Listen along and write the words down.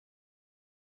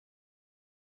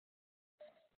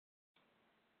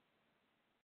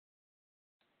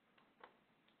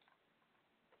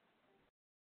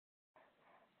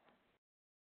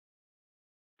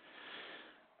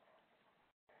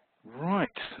Right.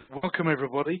 Welcome,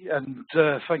 everybody, and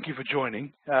thank you for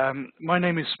joining. My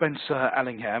name is Spencer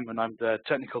Allingham, and I'm the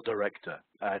Technical Director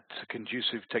at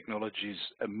Condusiv Technologies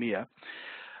EMEA.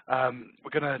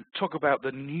 We're going to talk about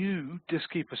the new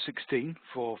Diskeeper 16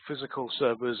 for physical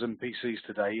servers and PCs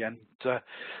today, and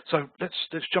so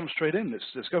let's jump straight in.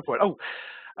 Let's go for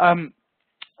it.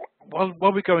 While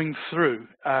we're going through,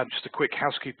 just a quick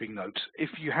housekeeping note. If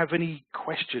you have any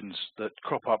questions that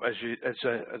crop up as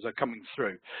are coming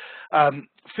through,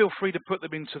 feel free to put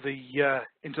them into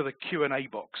the Q&A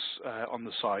box on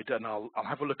the side, and I'll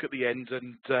have a look at the end.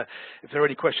 And if there are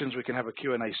any questions, we can have a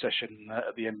Q&A session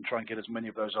at the end and try and get as many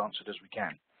of those answered as we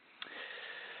can.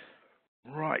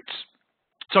 Right.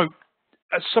 So,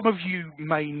 as some of you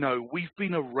may know, we've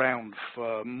been around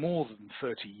for more than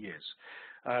 30 years.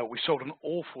 We sold an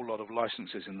awful lot of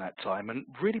licenses in that time and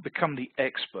really become the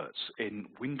experts in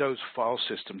Windows file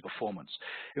system performance.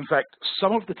 In fact,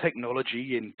 some of the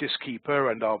technology in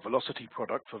Diskeeper and our Velocity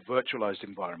product for virtualized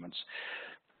environments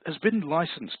has been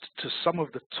licensed to some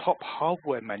of the top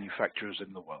hardware manufacturers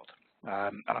in the world.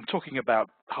 And I'm talking about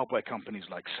hardware companies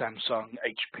like Samsung,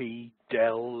 HP,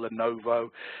 Dell, Lenovo,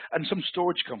 and some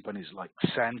storage companies like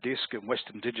SanDisk and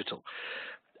Western Digital.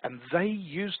 And they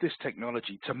use this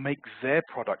technology to make their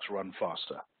products run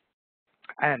faster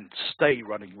and stay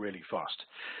running really fast.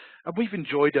 And we've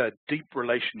enjoyed a deep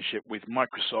relationship with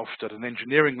Microsoft at an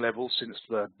engineering level since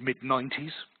the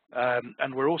mid-90s,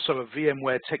 and we're also a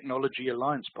VMware Technology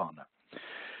Alliance partner.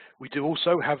 We do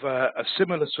also have a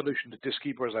similar solution to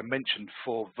Diskeeper, as I mentioned,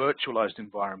 for virtualized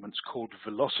environments called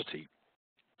Velocity.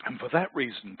 And for that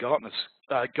reason,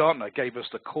 Gartner gave us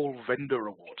the Call Vendor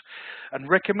Award and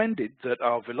recommended that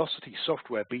our Velocity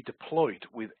software be deployed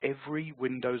with every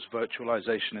Windows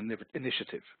virtualization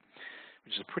initiative,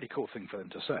 which is a pretty cool thing for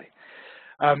them to say.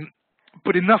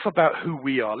 But enough about who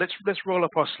we are. Let's roll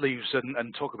up our sleeves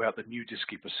and talk about the new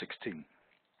Diskeeper 16.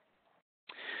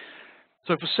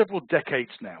 So for several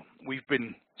decades now, we've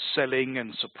been selling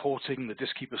and supporting the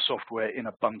Diskeeper software in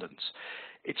abundance.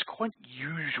 It's quite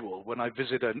usual when I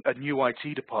visit a new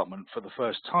IT department for the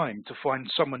first time to find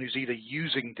someone who's either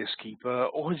using Diskeeper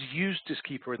or has used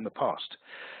Diskeeper in the past.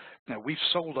 Now, we've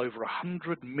sold over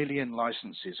 100 million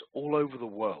licenses all over the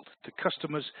world to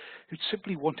customers who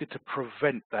simply wanted to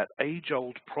prevent that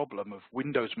age-old problem of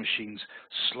Windows machines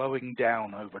slowing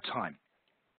down over time.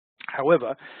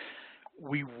 However,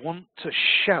 we want to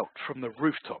shout from the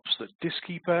rooftops that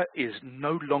Diskeeper is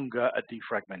no longer a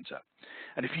defragmenter.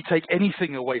 And if you take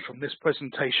anything away from this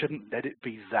presentation, let it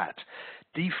be that.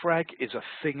 Defrag is a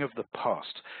thing of the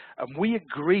past. And we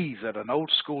agree that an old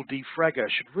school defragger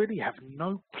should really have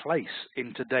no place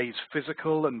in today's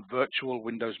physical and virtual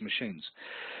Windows machines.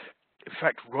 In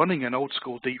fact, running an old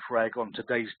school defrag on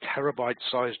today's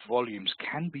terabyte-sized volumes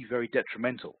can be very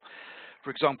detrimental.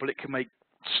 For example, it can make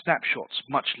snapshots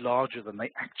much larger than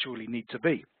they actually need to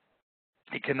be.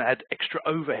 It can add extra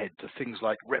overhead to things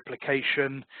like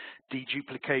replication,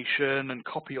 deduplication, and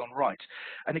copy on write.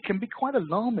 And it can be quite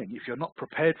alarming if you're not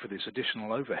prepared for this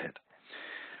additional overhead.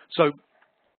 So,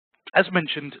 as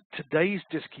mentioned, today's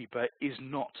Diskeeper is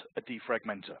not a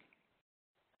defragmenter.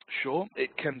 Sure,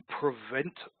 it can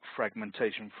prevent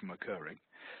fragmentation from occurring,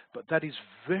 but that is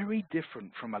very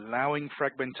different from allowing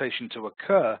fragmentation to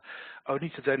occur, only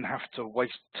to then have to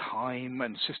waste time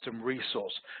and system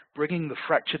resource bringing the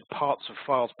fractured parts of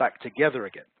files back together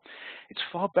again. It's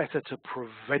far better to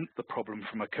prevent the problem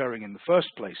from occurring in the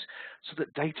first place so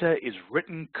that data is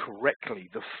written correctly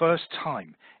the first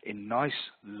time in nice,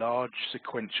 large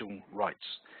sequential writes.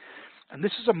 And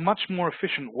this is a much more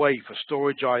efficient way for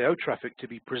storage I/O traffic to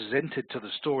be presented to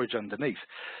the storage underneath,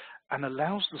 and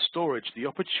allows the storage the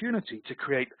opportunity to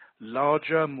create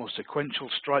larger, more sequential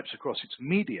stripes across its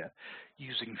media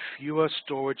using fewer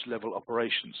storage level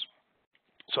operations.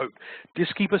 So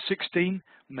Diskeeper 16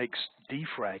 makes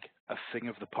defrag a thing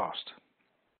of the past.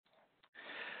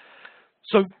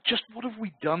 So just what have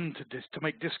we done to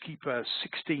make Diskeeper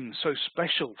 16 so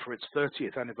special for its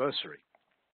 30th anniversary?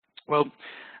 Well,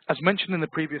 as mentioned in the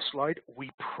previous slide, we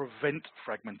prevent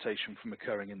fragmentation from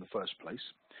occurring in the first place.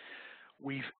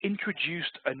 We've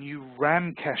introduced a new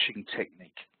RAM caching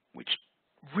technique, which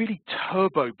really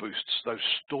turbo boosts those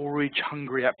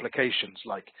storage-hungry applications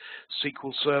like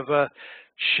SQL Server,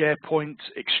 SharePoint,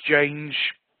 Exchange,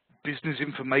 business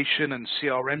information and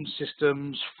CRM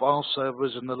systems, file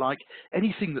servers and the like,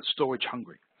 anything that's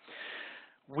storage-hungry.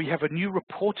 We have a new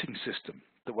reporting system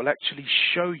that will actually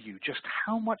show you just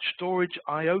how much storage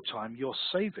I/O time you're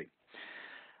saving.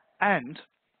 And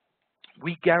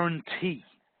we guarantee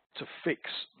to fix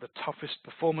the toughest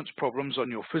performance problems on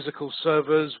your physical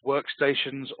servers,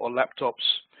 workstations, or laptops,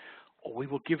 or we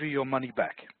will give you your money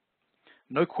back.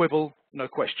 No quibble, no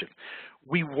question.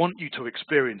 We want you to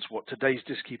experience what today's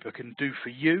Diskeeper can do for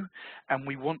you, and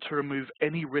we want to remove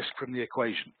any risk from the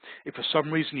equation. If for some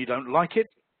reason you don't like it,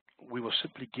 we will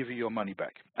simply give you your money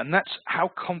back. And that's how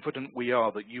confident we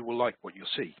are that you will like what you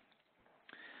see.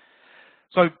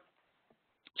 So,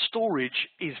 storage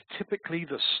is typically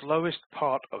the slowest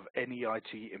part of any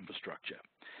IT infrastructure.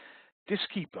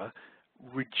 Diskeeper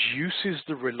reduces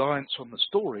the reliance on the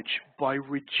storage by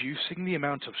reducing the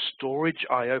amount of storage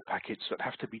I/O packets that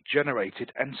have to be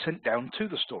generated and sent down to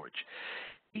the storage.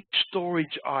 Each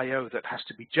storage I/O that has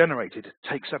to be generated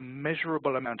takes a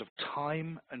measurable amount of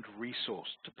time and resource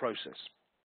to process.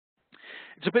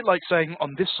 It's a bit like saying,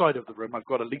 on this side of the room, I've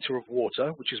got a liter of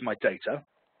water, which is my data,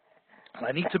 and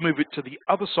I need to move it to the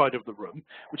other side of the room,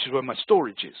 which is where my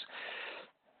storage is.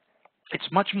 It's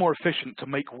much more efficient to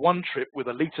make one trip with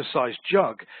a liter-sized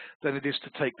jug than it is to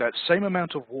take that same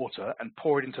amount of water and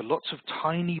pour it into lots of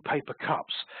tiny paper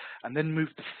cups, and then move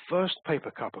the first paper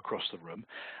cup across the room,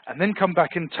 and then come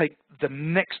back and take the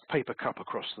next paper cup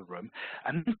across the room,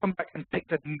 and then come back and take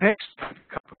the next paper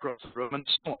cup across the room, and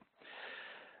so on.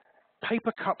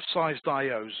 Paper cup-sized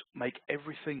I/Os make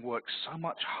everything work so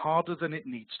much harder than it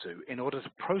needs to in order to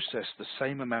process the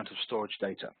same amount of storage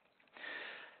data.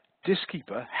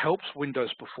 Diskeeper helps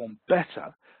Windows perform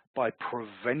better by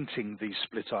preventing these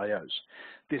split I/Os.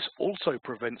 This also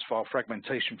prevents file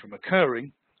fragmentation from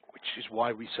occurring, which is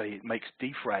why we say it makes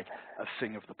defrag a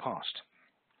thing of the past.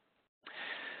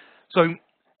 So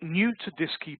new to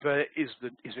Diskeeper is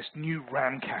this new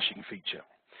RAM caching feature.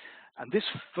 And this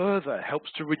further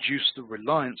helps to reduce the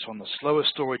reliance on the slower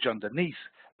storage underneath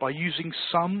by using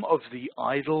some of the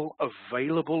idle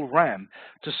available RAM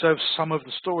to serve some of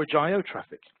the storage I/O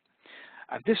traffic.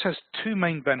 And this has two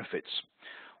main benefits.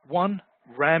 One,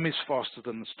 RAM is faster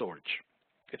than the storage.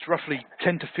 It's roughly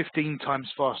 10 to 15 times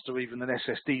faster even than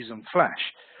SSDs and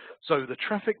flash. So the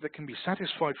traffic that can be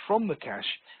satisfied from the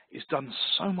cache is done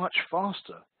so much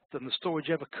faster than the storage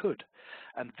ever could.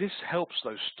 And this helps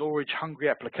those storage-hungry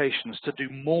applications to do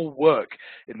more work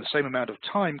in the same amount of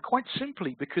time, quite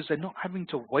simply because they're not having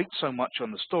to wait so much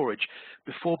on the storage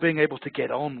before being able to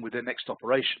get on with their next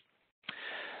operation.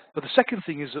 But the second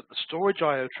thing is that the storage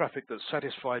I/O traffic that's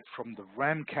satisfied from the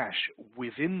RAM cache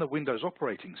within the Windows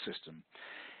operating system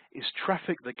is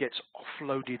traffic that gets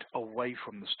offloaded away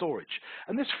from the storage.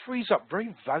 And this frees up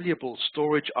very valuable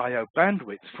storage I/O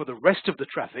bandwidth for the rest of the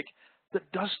traffic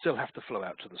that does still have to flow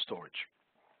out to the storage.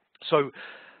 So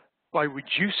by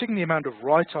reducing the amount of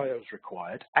write I/Os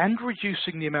required and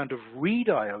reducing the amount of read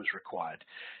I/Os required,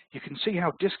 you can see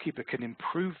how Diskeeper can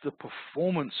improve the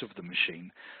performance of the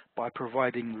machine by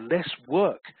providing less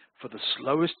work for the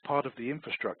slowest part of the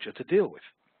infrastructure to deal with.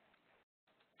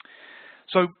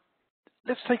 So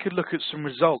let's take a look at some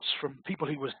results from people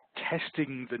who were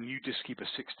testing the new Diskeeper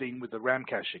 16 with the RAM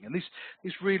caching. And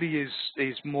this really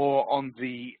is more on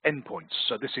the endpoints.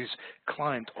 So this is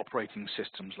client operating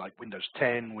systems like Windows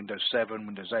 10, Windows 7,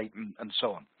 Windows 8, and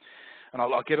so on. And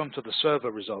I'll get onto the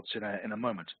server results in a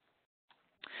moment.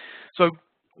 So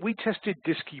we tested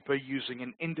Diskeeper using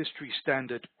an industry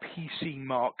standard PC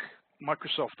Mark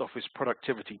Microsoft Office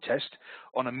productivity test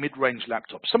on a mid-range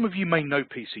laptop. Some of you may know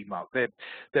PC Mark.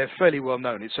 They're fairly well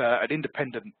known. It's an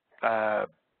independent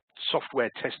software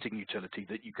testing utility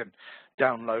that you can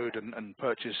download and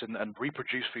purchase and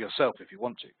reproduce for yourself if you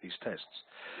want to, these tests.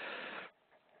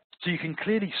 So you can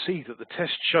clearly see that the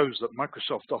test shows that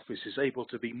Microsoft Office is able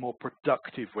to be more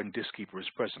productive when Diskeeper is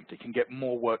present. It can get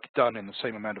more work done in the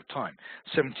same amount of time,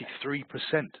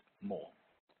 73% more.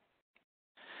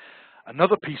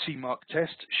 Another PC Mark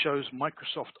test shows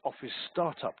Microsoft Office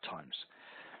startup times.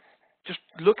 Just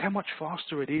look how much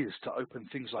faster it is to open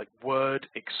things like Word,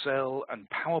 Excel, and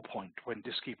PowerPoint when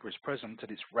Diskeeper is present,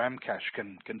 and its RAM cache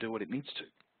can do what it needs to.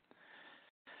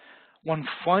 One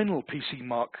final PC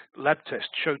Mark lab test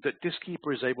showed that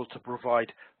Diskeeper is able to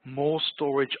provide more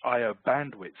storage I/O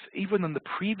bandwidth, even than the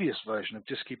previous version of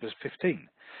Diskeeper 15.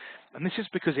 And this is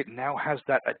because it now has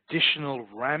that additional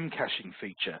RAM caching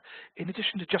feature, in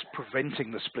addition to just preventing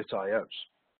the split I/Os.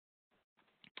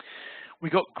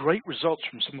 We got great results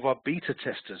from some of our beta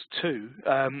testers too,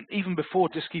 even before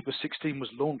Diskeeper 16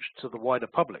 was launched to the wider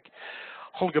public.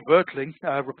 Holger Bertling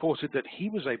reported that he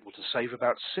was able to save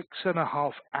about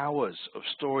 6.5 hours of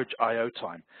storage I/O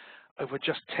time over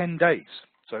just 10 days.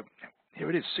 So here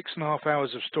it is, 6.5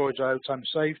 hours of storage I/O time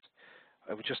saved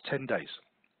over just 10 days.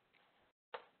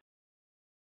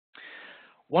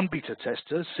 One beta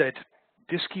tester said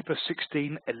Diskeeper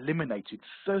 16 eliminated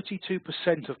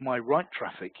 32% of my write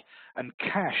traffic and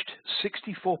cached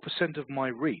 64% of my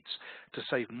reads to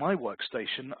save my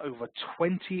workstation over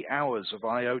 20 hours of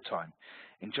I/O time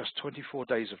in just 24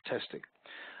 days of testing.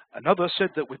 Another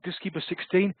said that with Diskeeper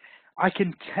 16, I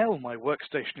can tell my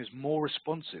workstation is more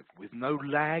responsive with no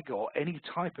lag or any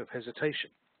type of hesitation.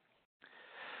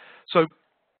 So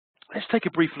let's take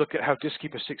a brief look at how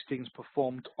Diskeeper 16's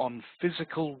performed on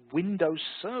physical Windows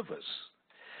servers.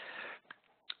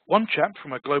 One chap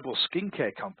from a global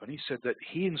skincare company said that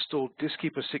he installed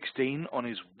Diskeeper 16 on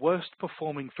his worst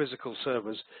performing physical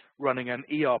servers running an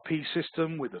ERP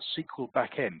system with a SQL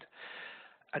backend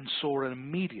and saw an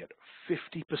immediate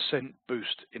 50%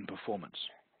 boost in performance.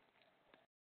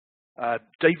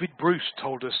 David Bruce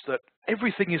told us that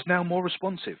everything is now more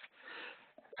responsive.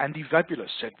 Andy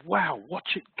Vabulous said, wow,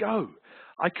 watch it go.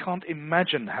 I can't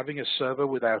imagine having a server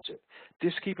without it.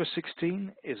 Diskeeper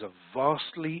 16 is a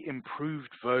vastly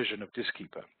improved version of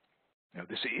Diskeeper. Now,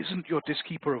 this isn't your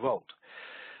Diskeeper of old.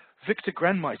 Victor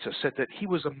Grandmitre said that he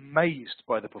was amazed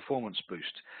by the performance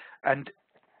boost. And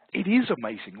it is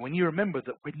amazing when you remember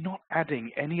that we're not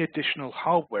adding any additional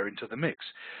hardware into the mix.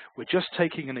 We're just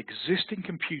taking an existing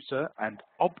computer and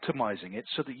optimizing it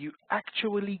so that you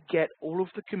actually get all of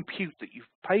the compute that you've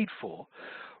paid for,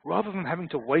 rather than having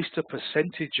to waste a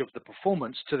percentage of the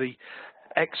performance to the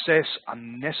excess,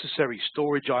 unnecessary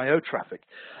storage I/O traffic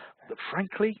that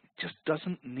frankly just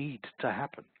doesn't need to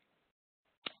happen.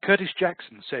 Curtis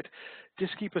Jackson said,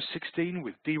 Diskeeper 16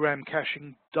 with DRAM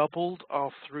caching doubled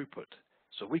our throughput,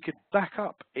 so we could back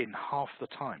up in half the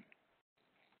time.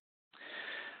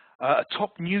 A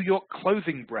top New York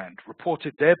clothing brand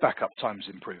reported their backup times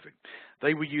improving.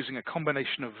 They were using a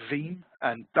combination of Veeam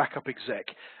and Backup Exec,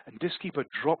 and Diskeeper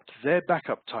dropped their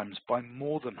backup times by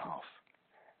more than half.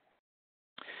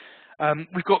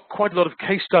 We've got quite a lot of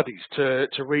case studies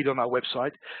to read on our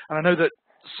website, and I know that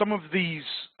some of these,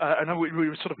 I know we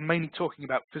were sort of mainly talking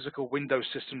about physical Windows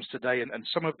systems today, and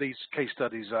some of these case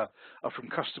studies are from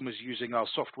customers using our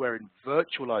software in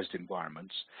virtualized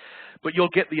environments, but you'll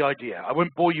get the idea. I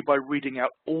won't bore you by reading out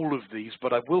all of these,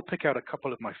 but I will pick out a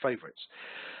couple of my favorites.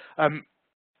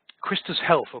 Christa's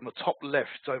Health on the top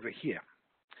left over here.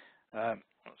 Let's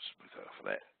move that off of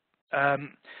there.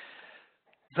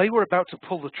 They were about to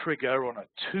pull the trigger on a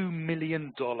 $2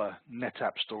 million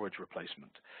NetApp storage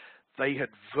replacement. They had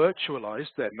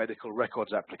virtualized their medical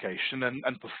records application,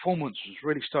 and performance was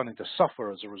really starting to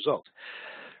suffer as a result.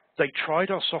 They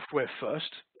tried our software first,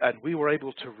 and we were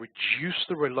able to reduce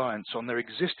the reliance on their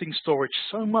existing storage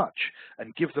so much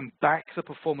and give them back the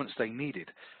performance they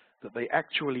needed that they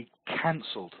actually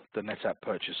canceled the NetApp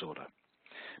purchase order.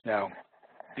 Now,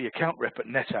 the account rep at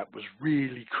NetApp was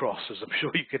really cross, as I'm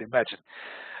sure you can imagine.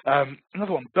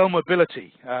 Another one, Bell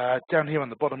Mobility, down here on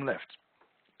the bottom left.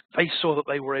 They saw that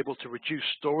they were able to reduce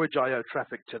storage I/O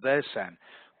traffic to their SAN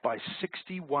by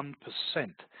 61%,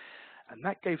 and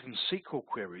that gave them SQL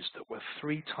queries that were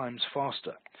 3 times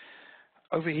faster.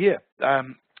 Over here,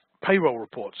 payroll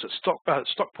reports at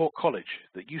Stockport College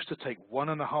that used to take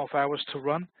 1.5 hours to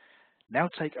run now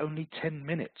take only 10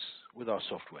 minutes with our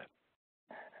software.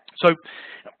 So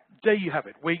there you have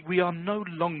it. We are no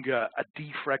longer a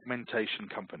defragmentation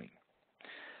company.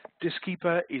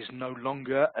 Diskeeper is no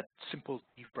longer a simple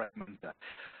defragmenter.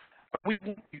 We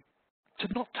want you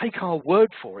to not take our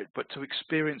word for it, but to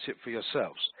experience it for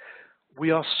yourselves.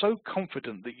 We are so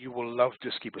confident that you will love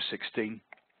Diskeeper 16.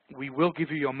 We will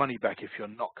give you your money back if you're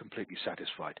not completely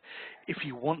satisfied. If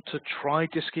you want to try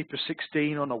Diskeeper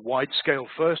 16 on a wide scale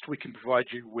first, we can provide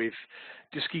you with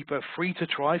Diskeeper free to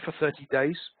try for 30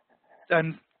 days.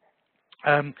 And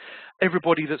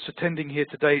everybody that's attending here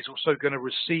today is also going to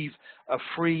receive a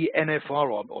free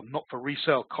NFR or not for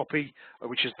resale copy,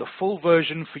 which is the full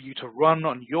version for you to run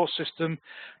on your system.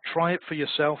 Try it for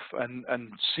yourself and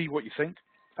see what you think.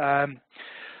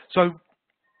 So,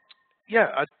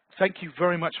 yeah, thank you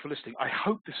very much for listening. I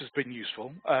hope this has been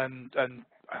useful, and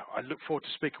I look forward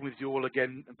to speaking with you all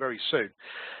again very soon.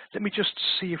 Let me just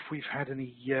see if we've had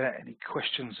any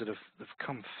questions that have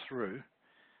come through.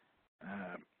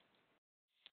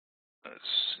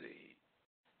 Let's see.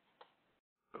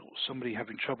 Oh, somebody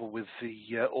having trouble with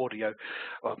the audio.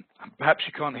 Perhaps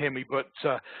you can't hear me, but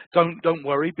don't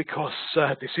worry, because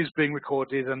this is being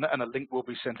recorded and a link will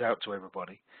be sent out to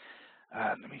everybody.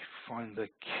 Let me find the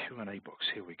Q&A box.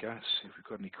 Here we go. Let's see if we've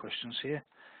got any questions here.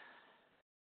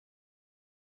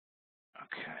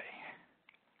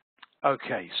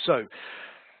 Okay, so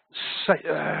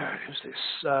who's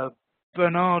this?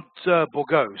 Bernard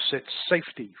Bourgeau said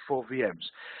safety for VMs.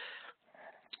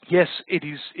 Yes, it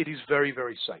is very,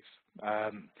 very safe.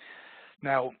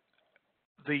 Now,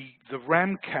 the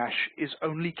RAM cache is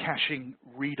only caching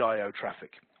read I/O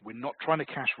traffic. We're not trying to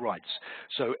cache writes.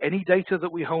 So any data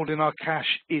that we hold in our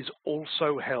cache is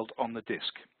also held on the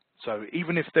disk. So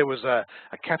even if there was a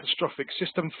catastrophic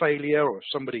system failure or if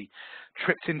somebody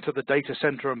tripped into the data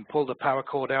center and pulled a power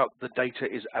cord out, the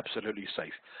data is absolutely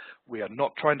safe. We are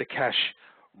not trying to cache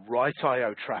write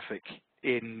I/O traffic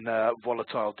in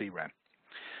volatile DRAM.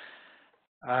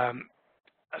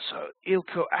 So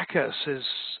Ilko Acker says,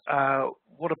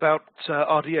 what about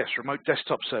RDS, remote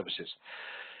desktop services?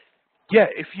 Yeah,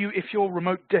 if you're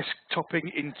remote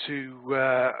desktoping into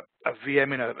a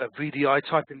VM in a VDI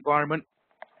type environment,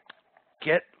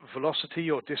 get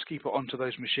Velocity or Diskeeper onto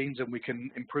those machines and we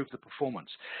can improve the performance.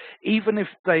 Even if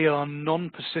they are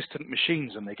non-persistent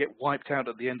machines and they get wiped out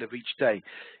at the end of each day,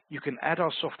 you can add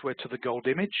our software to the gold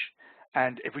image,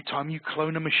 and every time you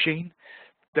clone a machine,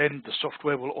 then the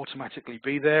software will automatically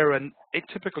be there, and it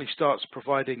typically starts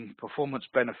providing performance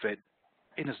benefit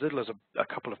in as little as a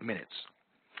couple of minutes.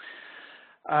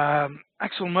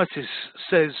 Axel Mertis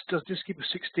says, does Diskeeper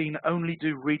 16 only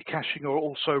do read caching or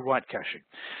also write caching?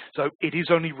 So it is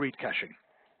only read caching.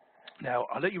 Now,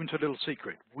 I'll let you into a little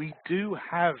secret. We do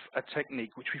have a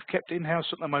technique which we've kept in-house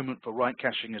at the moment for write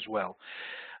caching as well.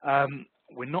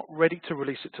 We're not ready to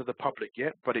release it to the public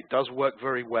yet, but it does work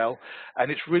very well,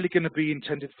 and it's really going to be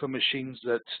intended for machines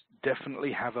that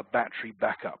definitely have a battery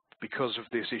backup because of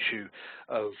this issue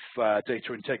of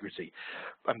data integrity.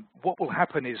 And what will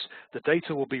happen is the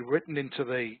data will be written into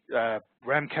the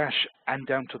RAM cache and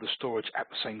down to the storage at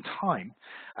the same time,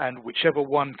 and whichever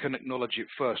one can acknowledge it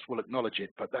first will acknowledge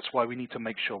it, but that's why we need to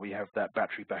make sure we have that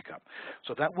battery backup.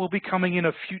 So that will be coming in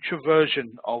a future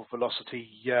version of Velocity,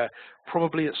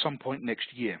 probably at some point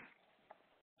next year.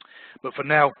 But for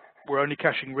now, we're only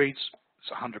caching reads.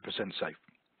 It's 100% safe.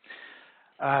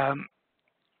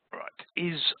 Right,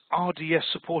 is RDS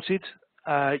supported?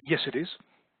 Yes, it is.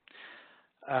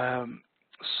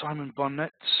 Simon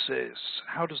Bonnet says,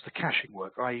 how does the caching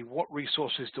work? I.e., what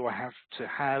resources do I have to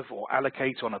have or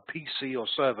allocate on a PC or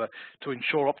server to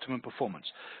ensure optimum performance?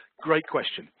 Great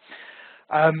question.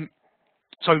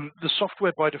 So the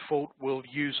software by default will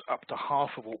use up to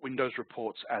half of what Windows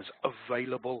reports as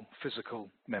available physical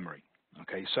memory.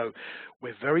 Okay, so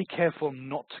we're very careful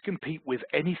not to compete with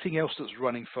anything else that's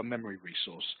running for memory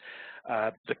resource.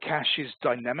 The cache is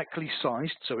dynamically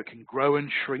sized, so it can grow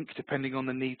and shrink depending on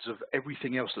the needs of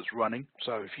everything else that's running.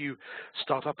 So if you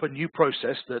start up a new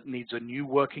process that needs a new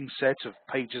working set of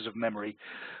pages of memory,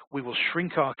 we will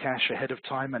shrink our cache ahead of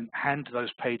time and hand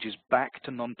those pages back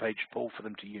to non-page pool for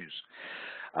them to use.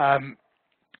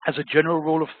 As a general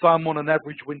rule of thumb, on an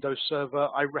average Windows server,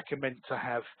 I recommend to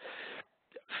have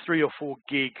 3 or 4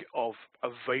 gig of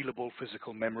available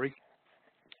physical memory.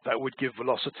 That would give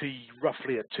Velocity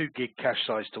roughly a 2 gig cache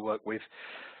size to work with,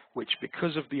 which,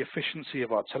 because of the efficiency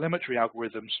of our telemetry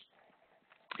algorithms,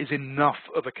 is enough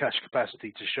of a cache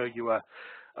capacity to show you a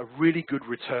really good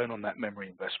return on that memory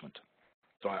investment.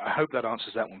 So I hope that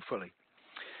answers that one fully.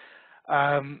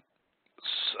 So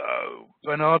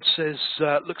Bernard says,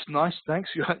 looks nice, thanks,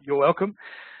 you're welcome.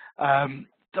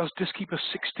 Does Diskeeper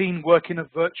 16 work in a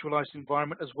virtualized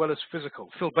environment as well as physical?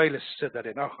 Phil Bayliss said that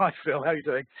in. Oh, hi Phil, how are you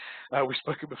doing? We've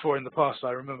spoken before in the past,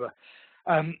 I remember.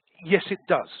 Yes, it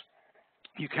does.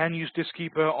 You can use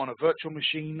Diskeeper on a virtual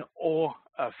machine or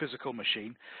a physical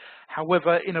machine.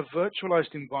 However, in a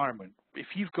virtualized environment,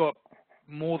 if you've got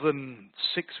more than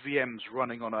 6 VMs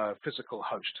running on a physical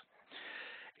host,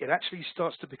 it actually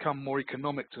starts to become more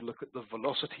economic to look at the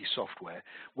Velocity software,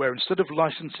 where instead of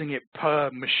licensing it per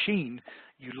machine,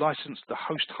 you license the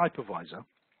host hypervisor,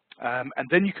 and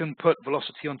then you can put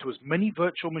Velocity onto as many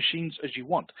virtual machines as you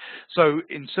want. So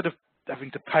instead of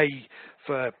having to pay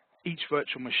for each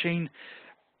virtual machine,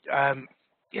 yeah,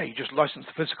 you just license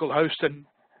the physical host and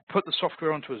put the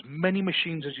software onto as many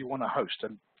machines as you want to host.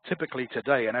 And typically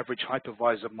today, an average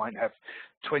hypervisor might have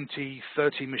 20,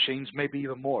 30 machines, maybe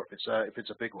even more if it's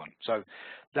a big one. So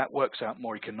that works out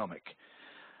more economic.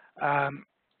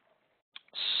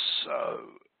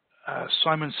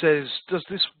 Simon says, does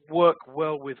this work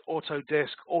well with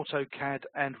Autodesk, AutoCAD,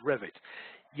 and Revit?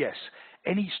 Yes.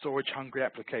 Any storage-hungry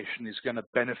application is going to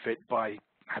benefit by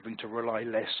having to rely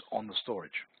less on the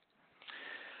storage.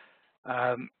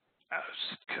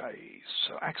 Okay,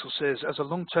 so Axel says, as a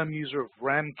long-term user of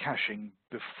RAM caching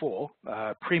before,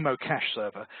 Primo Cache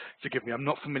Server, forgive me, I'm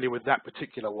not familiar with that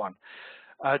particular one,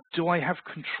 do I have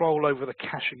control over the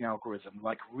caching algorithm,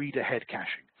 like read-ahead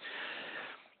caching?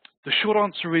 The short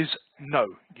answer is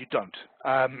no, you don't.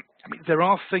 I mean, there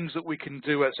are things that we can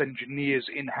do as engineers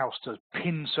in-house to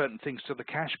pin certain things to the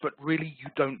cache, but really you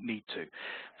don't need to.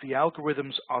 The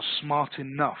algorithms are smart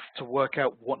enough to work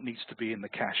out what needs to be in the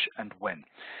cache and when.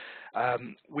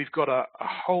 We've got a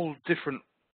whole different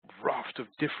raft of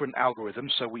different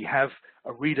algorithms. So we have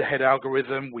a read-ahead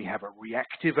algorithm, we have a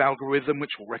reactive algorithm,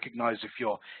 which will recognize if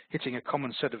you're hitting a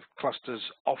common set of clusters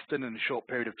often in a short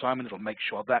period of time, and it'll make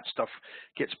sure that stuff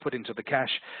gets put into the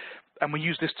cache. And we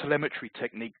use this telemetry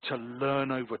technique to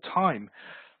learn over time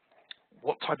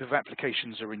what type of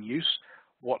applications are in use,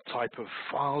 what type of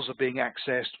files are being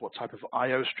accessed, what type of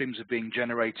I/O streams are being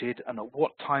generated, and at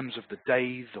what times of the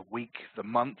day, the week, the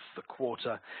month, the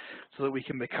quarter, so that we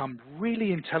can become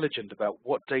really intelligent about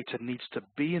what data needs to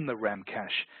be in the RAM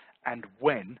cache and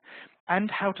when, and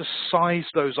how to size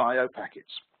those I/O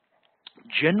packets.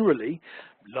 Generally,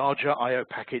 larger I/O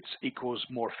packets equals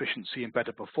more efficiency and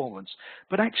better performance,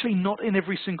 but actually not in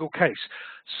every single case.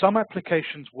 Some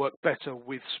applications work better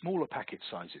with smaller packet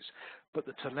sizes, but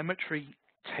the telemetry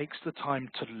takes the time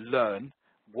to learn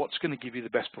what's going to give you the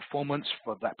best performance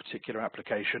for that particular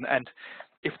application. And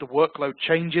if the workload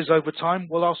changes over time,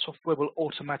 well, our software will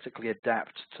automatically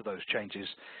adapt to those changes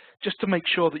just to make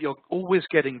sure that you're always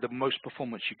getting the most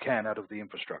performance you can out of the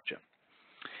infrastructure.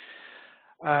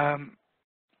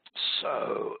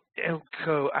 So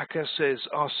Elko Aka says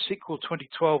our SQL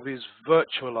 2012 is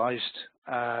virtualized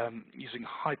using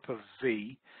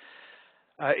Hyper-V.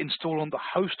 Install on the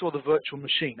host or the virtual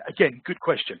machine? Again, good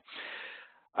question.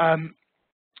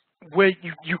 Where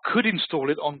you could install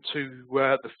it onto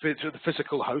the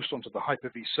physical host, onto the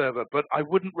Hyper-V server, but I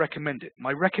wouldn't recommend it.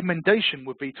 My recommendation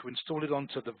would be to install it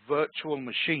onto the virtual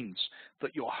machines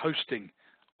that you're hosting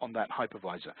on that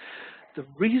hypervisor. The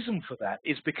reason for that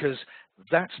is because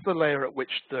that's the layer at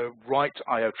which the write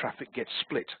I/O traffic gets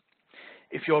split.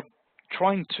 If you're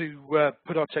trying to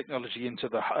put our technology into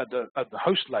the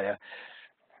host layer,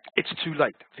 it's too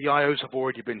late. The I/Os have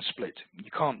already been split.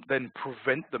 You can't then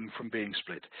prevent them from being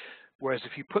split. Whereas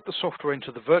if you put the software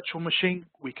into the virtual machine,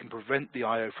 we can prevent the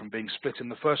I/O from being split in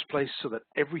the first place so that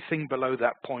everything below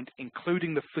that point,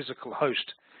 including the physical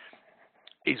host,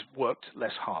 is worked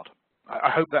less hard. I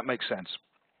hope that makes sense.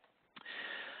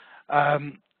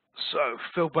 So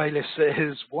Phil Bayless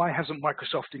says, why hasn't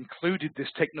Microsoft included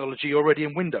this technology already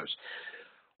in Windows?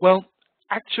 Well,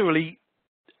 actually,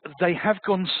 they have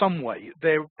gone some way.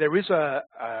 There is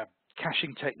a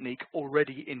caching technique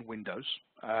already in Windows.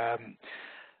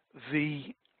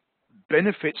 The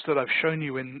benefits that I've shown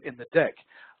you in the deck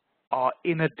are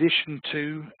in addition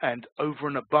to and over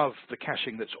and above the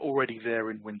caching that's already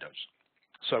there in Windows.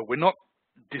 So we're not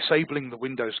disabling the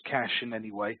Windows cache in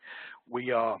any way.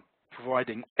 We are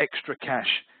providing extra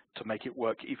cache to make it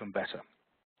work even better.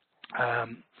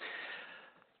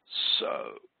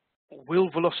 So will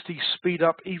velocity speed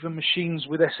up even machines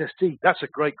with SSD? That's a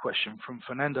great question from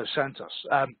Fernando Santos.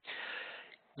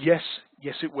 Yes,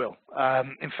 it will.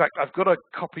 In fact, I've got a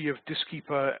copy of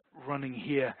Diskeeper running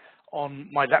here on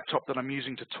my laptop that I'm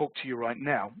using to talk to you right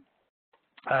now.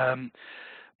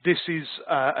 This is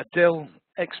a Dell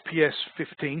XPS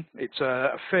 15. It's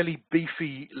a fairly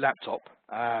beefy laptop.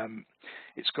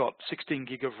 It's got 16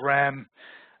 gig of RAM.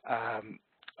 I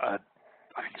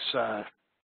think it's an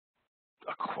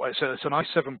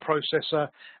i7 processor,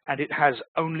 and it has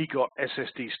only got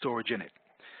SSD storage in it.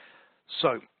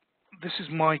 So this is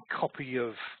my copy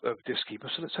of Diskeeper.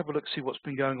 So let's have a look, see what's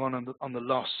been going on the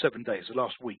last 7 days, the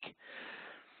last week.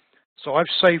 So I've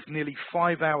saved nearly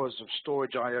 5 hours of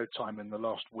storage I/O time in the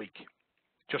last week,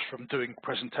 just from doing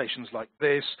presentations like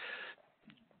this,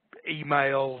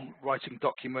 email, writing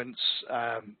documents,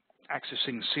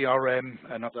 accessing CRM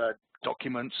and other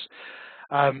documents.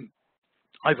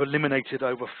 I've eliminated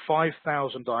over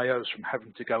 5,000 I/Os from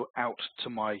having to go out to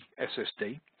my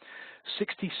SSD.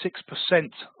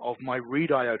 66% of my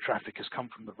read I/O traffic has come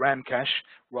from the RAM cache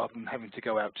rather than having to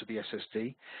go out to the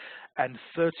SSD, and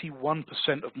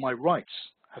 31% of my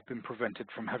writes have been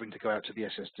prevented from having to go out to the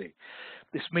SSD.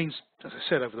 This means, as I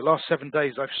said, over the last 7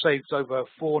 days, I've saved over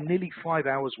nearly 5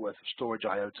 hours worth of storage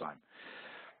I/O time.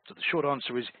 So the short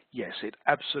answer is yes, it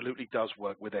absolutely does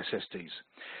work with SSDs.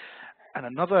 And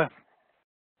another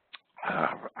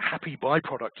happy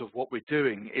byproduct of what we're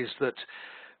doing is that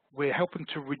we're helping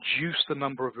to reduce the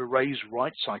number of erase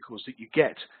write cycles that you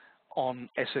get on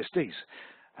SSDs.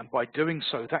 And by doing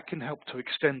so, that can help to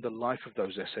extend the life of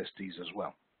those SSDs as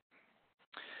well.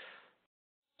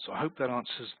 So I hope that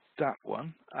answers that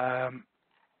one.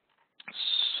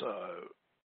 So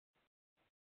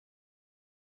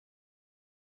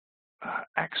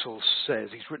Axel says,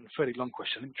 he's written a fairly long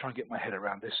question. Let me try and get my head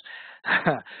around this.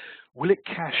 Will it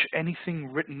cache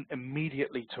anything written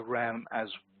immediately to RAM as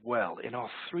well? In our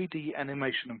 3D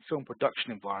animation and film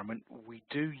production environment, we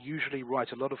do usually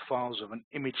write a lot of files of an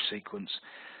image sequence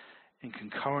in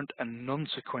concurrent and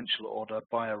non-sequential order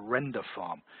by a render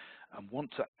farm and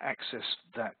want to access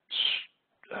that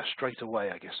straight away,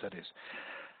 I guess that is.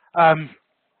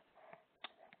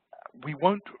 We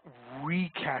won't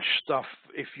recache stuff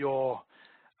if you're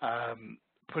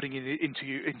putting it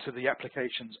into the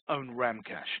application's own RAM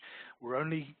cache. We're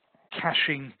only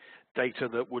caching data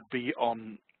that would be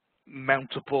on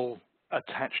mountable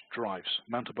attached drives,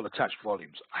 mountable attached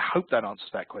volumes. I hope that answers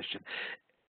that question.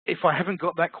 If I haven't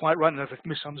got that quite right, and if I've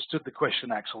misunderstood the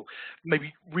question, Axel,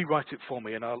 maybe rewrite it for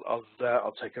me, and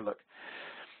I'll take a look.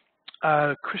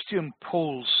 Christian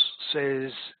Pauls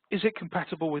says, is it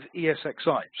compatible with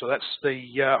ESXi? So that's the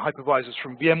hypervisors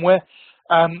from VMware.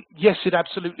 Yes, it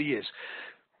absolutely is.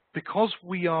 Because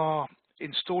we are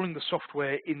installing the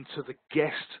software into the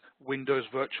guest Windows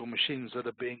virtual machines that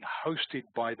are being hosted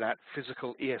by that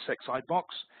physical ESXi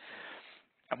box,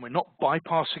 and we're not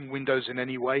bypassing Windows in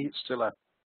any way, it's still a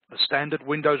standard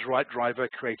Windows write driver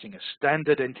creating a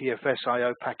standard NTFS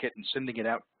IO packet and sending it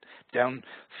out down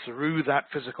through that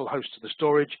physical host to the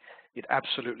storage. It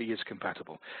absolutely is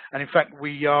compatible. And in fact,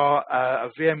 we are a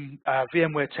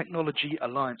VMware Technology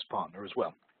Alliance partner as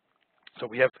well. So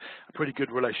we have a pretty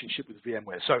good relationship with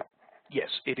VMware. So yes,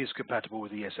 it is compatible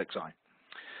with ESXi.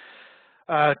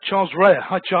 Charles Rea.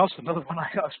 Hi, Charles. Another one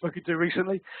I've spoken to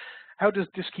recently. How does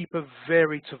Diskeeper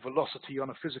vary to velocity on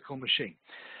a physical machine?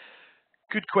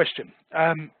 Good question.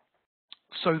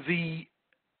 So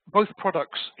both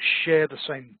products share the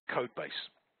same code base.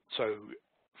 So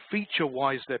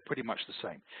feature-wise, they're pretty much the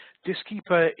same.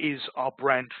 Diskeeper is our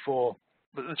brand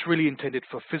that's really intended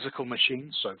for physical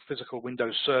machines, so physical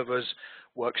Windows servers,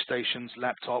 workstations,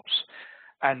 laptops,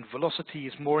 and Velocity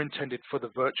is more intended for the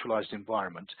virtualized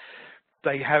environment.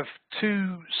 They have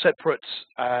two separate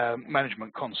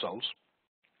management consoles.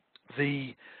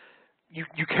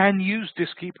 You can use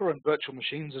Diskeeper on virtual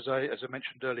machines, as I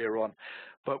mentioned earlier on,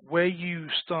 but where you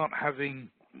start having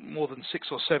more than 6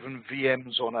 or 7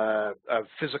 VMs on a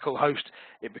physical host,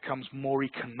 it becomes more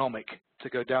economic to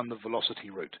go down the Velocity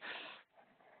route.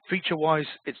 Feature-wise,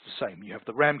 it's the same. You have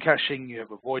the RAM caching, you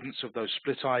have avoidance of those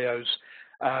split IOs,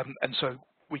 and so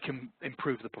we can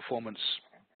improve the performance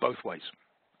both ways.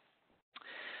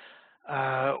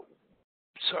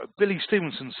 So Billy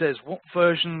Stevenson says, what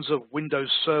versions of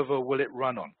Windows Server will it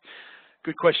run on?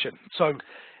 Good question. So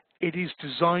it is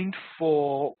designed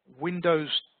for Windows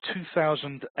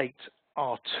 2008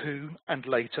 R2 and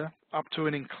later, up to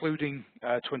and including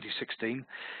 2016.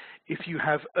 If you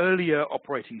have earlier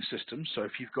operating systems, so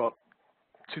if you've got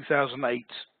 2008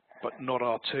 but not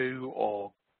R2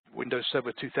 or Windows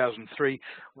Server 2003,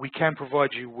 we can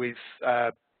provide you with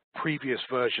previous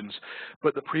versions,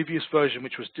 but the previous version,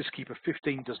 which was Diskeeper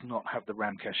 15, does not have the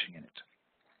RAM caching in it.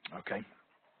 Okay.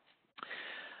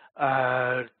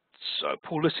 So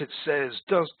Paul Lissett says,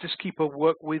 does Diskeeper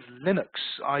work with Linux,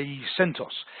 i.e.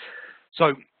 CentOS?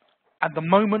 So at the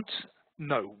moment,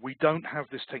 no, we don't have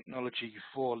this technology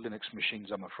for Linux machines,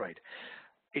 I'm afraid.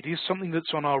 It is something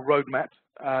that's on our roadmap.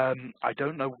 I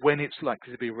don't know when it's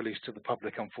likely to be released to the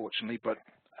public, unfortunately, but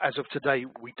as of today,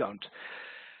 we don't.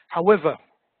 However,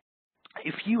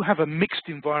 if you have a mixed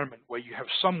environment where you have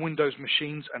some Windows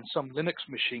machines and some Linux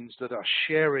machines that are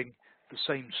sharing the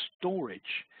same storage,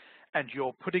 and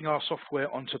you're putting our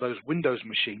software onto those Windows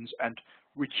machines and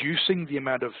reducing the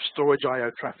amount of storage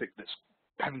I/O traffic that's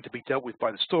having to be dealt with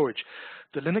by the storage,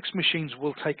 the Linux machines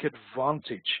will take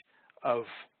advantage of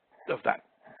that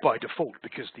by default,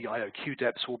 because the I/O queue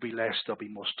depths will be less, there'll be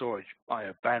more storage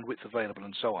I/O bandwidth available,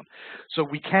 and so on. So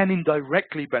we can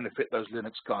indirectly benefit those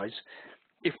Linux guys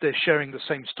if they're sharing the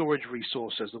same storage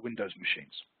resource as the Windows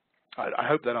machines. I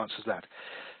hope that answers that.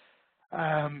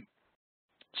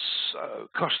 So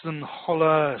Karsten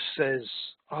Holler says,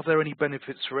 are there any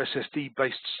benefits for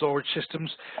SSD-based storage systems?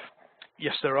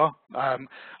 Yes, there are.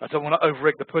 I don't want to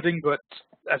over-egg the pudding, but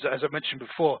as I mentioned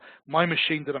before, my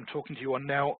machine that I'm talking to you on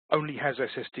now only has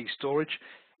SSD storage.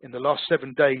 In the last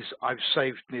 7 days, I've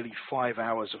saved nearly 5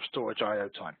 hours of storage I/O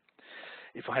time.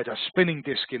 If I had a spinning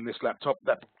disk in this laptop,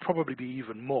 that would probably be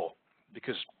even more,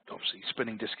 because obviously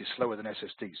spinning disk is slower than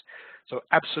SSDs. So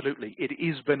absolutely, it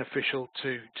is beneficial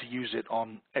to use it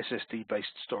on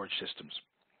SSD-based storage systems.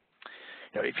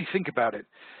 You know, if you think about it,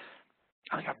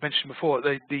 I think I've mentioned before,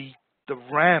 the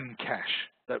RAM cache,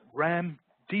 that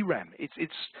DRAM,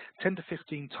 it's 10 to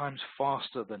 15 times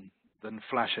faster than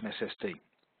flash and SSD.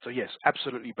 So yes,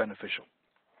 absolutely beneficial.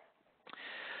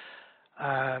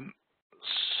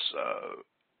 So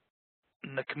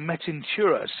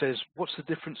Nakmetintura says, what's the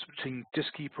difference between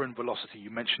Diskeeper and Velocity? You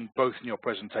mentioned both in your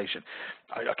presentation.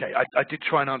 I did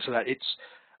try and answer that. It's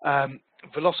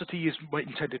Velocity is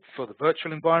intended for the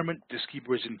virtual environment.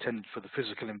 Diskeeper is intended for the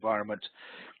physical environment.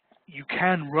 You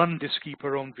can run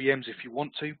Diskeeper on VMs if you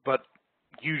want to, but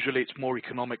usually it's more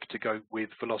economic to go with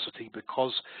Velocity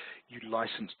because you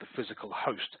license the physical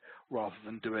host rather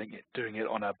than doing it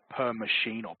on a per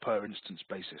machine or per instance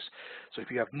basis. So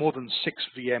if you have more than 6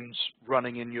 VMs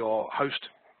running in your host,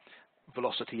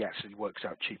 Velocity actually works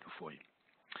out cheaper for you.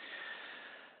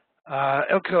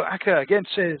 Elko Aka again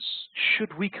says,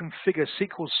 should we configure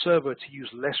SQL Server to use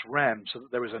less RAM so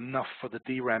that there is enough for the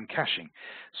DRAM caching?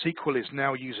 SQL is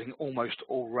now using almost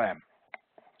all RAM.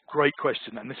 Great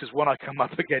question, and this is one I come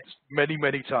up against many,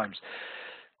 many times.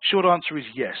 Short answer is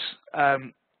yes.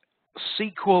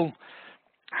 SQL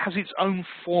has its own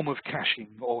form of caching,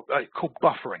 or called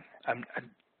buffering, and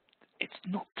it's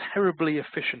not terribly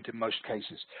efficient in most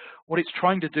cases. What it's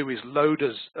trying to do is load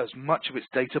as much of its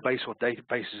database or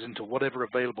databases into whatever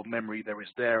available memory there is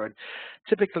there, and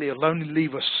typically it'll only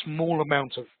leave a small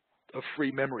amount of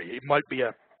free memory. It might be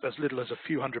as little as a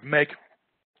few hundred meg,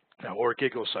 or a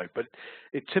gig or so, but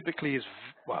it typically is,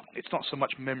 well, it's not so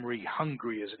much memory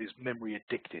hungry as it is memory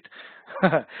addicted.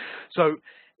 So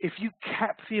if you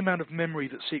cap the amount of memory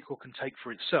that SQL can take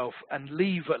for itself and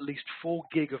leave at least 4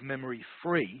 gig of memory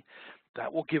free,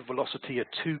 that will give Velocity a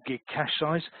 2 gig cache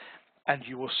size, and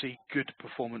you will see good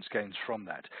performance gains from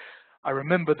that. I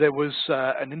remember there was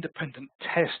an independent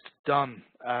test done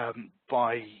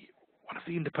by one of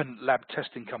the independent lab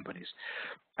testing companies,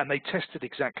 and they tested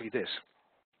exactly this.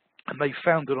 And they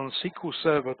found that on a SQL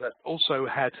Server that also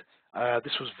had,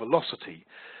 this was Velocity,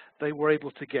 they were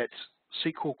able to get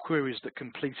SQL queries that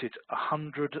completed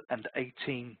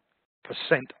 118%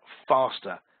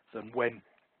 faster than when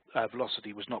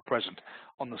Velocity was not present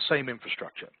on the same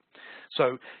infrastructure.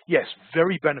 So yes,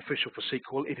 very beneficial for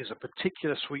SQL. It is a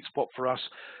particular sweet spot for us,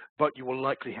 but you will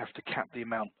likely have to cap the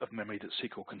amount of memory that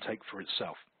SQL can take for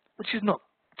itself, which is not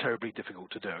terribly difficult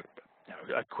to do.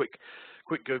 You know, a quick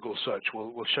Google search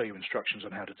will show you instructions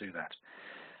on how to do that.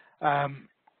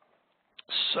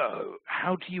 So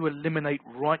how do you eliminate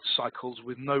write cycles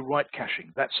with no write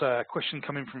caching? That's a question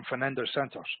coming from Fernando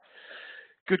Santos.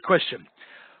 Good question.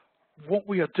 What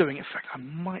we are doing, in fact, I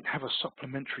might have a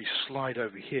supplementary slide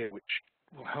over here which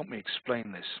will help me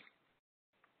explain this.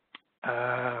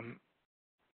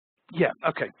 Yeah,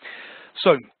 okay.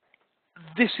 So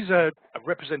this is a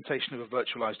representation of a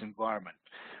virtualized environment.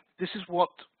 This is what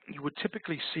you would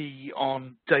typically see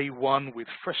on day one with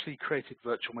freshly created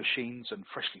virtual machines and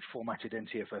freshly formatted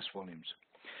NTFS volumes.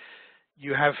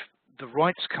 You have the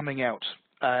writes coming out,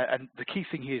 and the key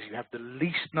thing here is you have the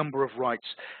least number of writes,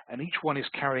 and each one is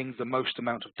carrying the most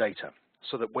amount of data,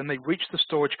 so that when they reach the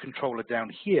storage controller down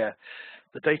here,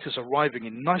 the data is arriving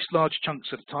in nice large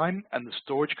chunks at a time, and the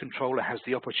storage controller has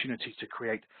the opportunity to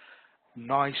create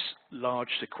nice large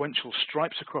sequential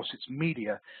stripes across its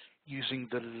media using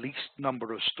the least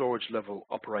number of storage level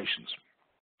operations.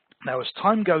 Now, as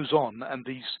time goes on and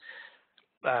these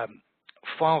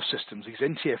file systems, these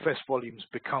NTFS volumes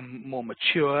become more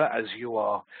mature as you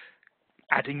are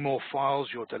adding more files,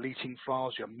 you're deleting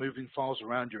files, you're moving files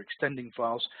around, you're extending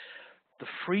files, the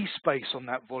free space on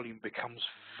that volume becomes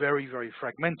very, very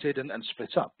fragmented and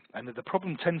split up. And the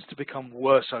problem tends to become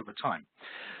worse over time.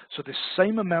 So this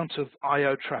same amount of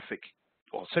I/O traffic,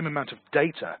 or same amount of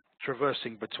data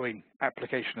traversing between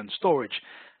application and storage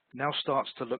now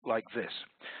starts to look like this.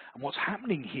 And what's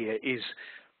happening here is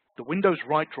the Windows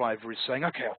write driver is saying,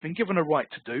 okay, I've been given a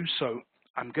write to do, so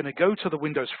I'm going to go to the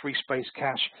Windows free space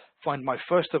cache, find my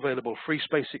first available free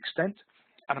space extent,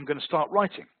 and I'm going to start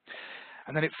writing.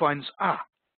 And then it finds,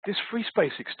 this free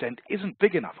space extent isn't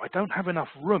big enough. I don't have enough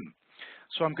room.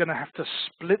 So I'm going to have to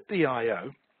split the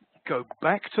I/O, go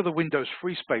back to the Windows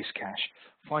free space cache,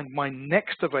 find my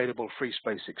next available free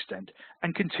space extent,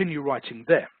 and continue writing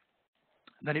there.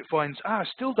 And then it finds, I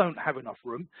still don't have enough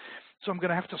room, so I'm going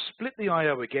to have to split the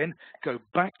I/O again, go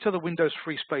back to the Windows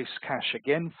free space cache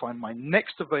again, find my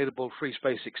next available free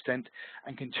space extent,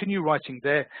 and continue writing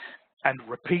there, and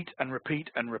repeat and repeat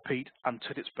and repeat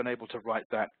until it's been able to write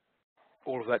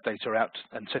all of that data out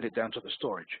and send it down to the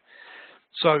storage.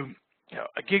 So, you know,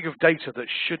 a gig of data that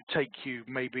should take you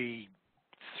maybe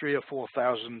 3,000 or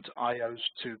 4,000 I/Os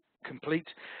to complete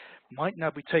might now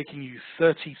be taking you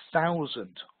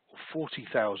 30,000 or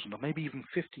 40,000 or maybe even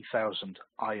 50,000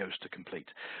 I/Os to complete.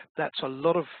 That's a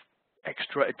lot of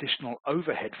extra additional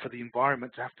overhead for the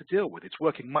environment to have to deal with. It's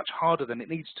working much harder than it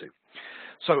needs to.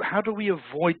 So how do we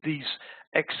avoid these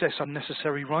excess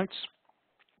unnecessary writes?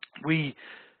 We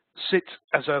sit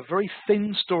as a very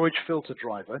thin storage filter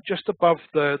driver just above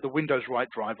the Windows write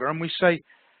driver, and we say,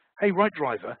 hey, write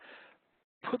driver,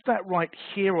 put that right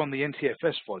here on the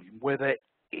NTFS volume where there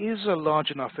is a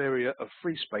large enough area of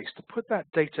free space to put that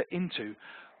data into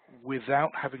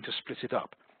without having to split it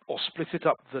up, or split it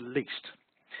up the least.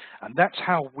 And that's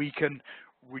how we can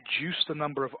reduce the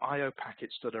number of I/O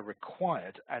packets that are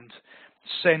required and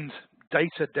send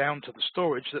data down to the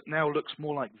storage that now looks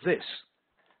more like this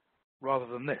rather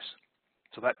than this.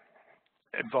 So that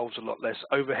involves a lot less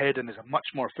overhead and is a much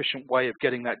more efficient way of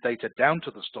getting that data down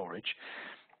to the storage.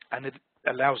 And it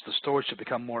allows the storage to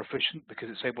become more efficient because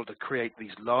it's able to create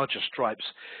these larger stripes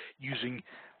using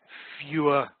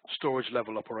fewer storage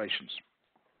level operations.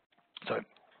 So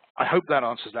I hope that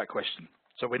answers that question.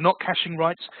 So we're not caching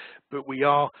writes, but we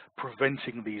are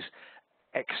preventing these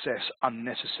excess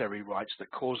unnecessary writes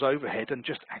that cause overhead and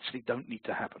just actually don't need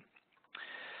to happen.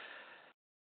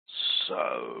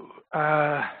 So,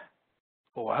 I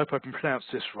hope I can pronounce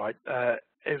this right.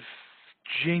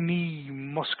 Evgeny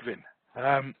Moskvin.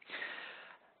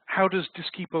 How does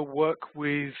Diskeeper work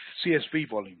with CSV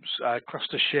volumes,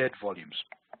 cluster shared volumes?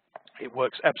 It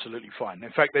works absolutely fine.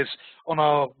 In fact, there's on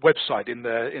our website in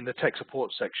the tech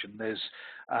support section, there's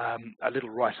a little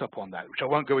write-up on that, which I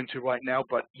won't go into right now,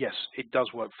 but yes, it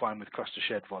does work fine with cluster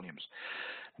shared volumes.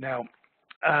 Now,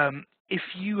 if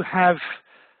you have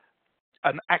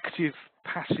an active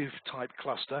passive type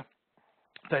cluster,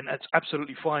 then that's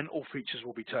absolutely fine. All features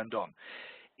will be turned on.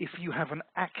 If you have an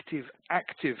active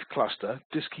cluster,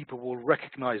 Diskeeper will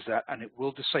recognize that and it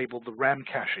will disable the RAM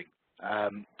caching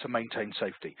to maintain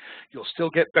safety. You'll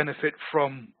still get benefit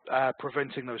from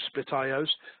preventing those split IOs,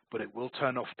 but it will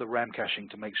turn off the RAM caching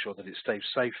to make sure that it stays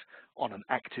safe on an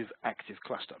active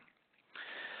cluster.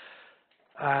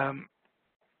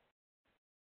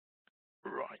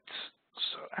 Right,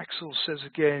 so Axel says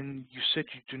again, you said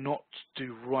you do not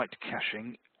do write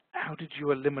caching. How did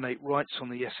you eliminate writes on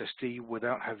the SSD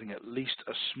without having at least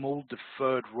a small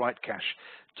deferred write cache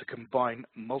to combine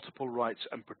multiple writes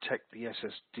and protect the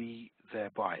SSD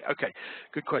thereby? Okay,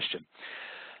 good question.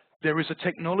 There is a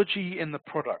technology in the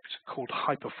product called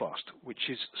Hyperfast, which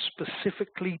is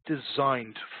specifically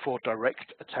designed for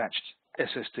direct attached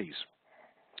SSDs.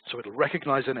 So it'll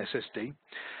recognize an SSD,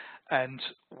 and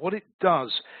what it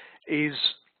does is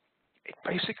it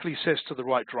basically says to the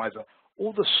write driver,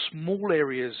 all the small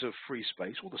areas of free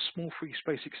space, all the small free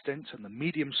space extents and the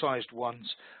medium-sized ones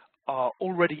are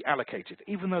already allocated,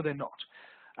 even though they're not.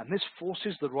 And this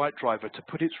forces the write driver to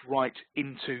put its write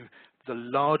into the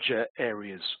larger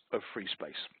areas of free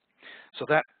space. So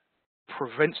that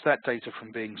prevents that data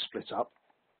from being split up,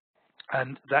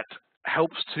 and that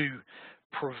helps to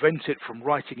prevent it from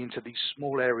writing into these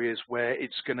small areas where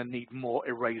it's going to need more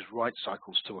erased write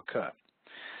cycles to occur.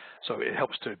 So it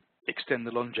helps to extend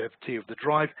the longevity of the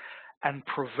drive and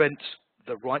prevent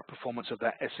the write performance of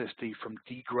that SSD from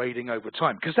degrading over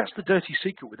time, because that's the dirty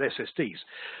secret with SSDs.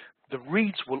 The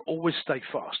reads will always stay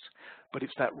fast, but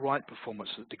it's that write performance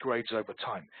that degrades over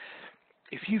time.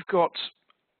 If you've got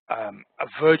a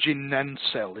virgin NAND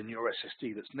cell in your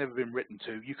SSD that's never been written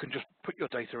to, you can just put your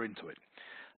data into it.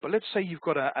 But let's say you've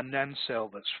got a NAND cell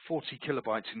that's 40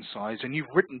 kilobytes in size and you've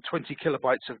written 20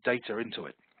 kilobytes of data into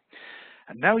it.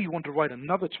 And now you want to write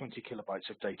another 20 kilobytes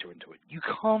of data into it. You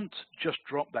can't just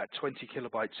drop that 20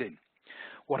 kilobytes in.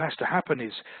 What has to happen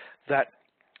is that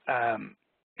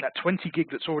that 20 gig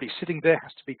that's already sitting there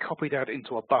has to be copied out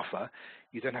into a buffer.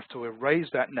 You then have to erase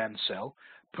that NAND cell,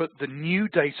 put the new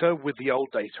data with the old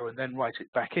data, and then write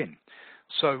it back in.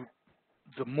 So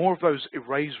the more of those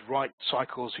erase write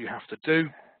cycles you have to do,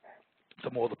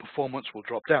 the more the performance will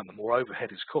drop down, the more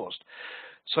overhead is caused.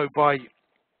 So by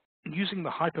using the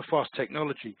Hyperfast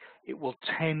technology, it will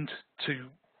tend to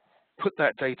put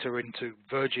that data into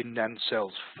virgin NAND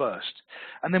cells first.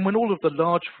 And then when all of the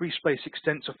large free space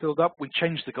extents are filled up, we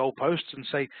change the goalposts and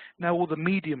say, now all the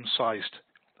medium-sized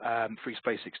free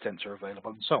space extents are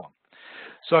available, and so on.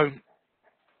 So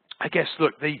I guess,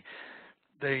 look,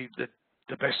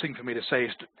 the best thing for me to say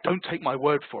is don't take my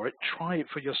word for it. Try it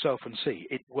for yourself and see.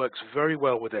 It works very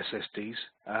well with SSDs.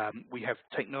 We have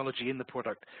technology in the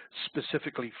product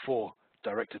specifically for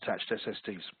direct attached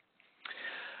SSDs.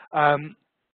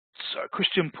 So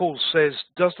Christian Paul says,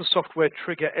 does the software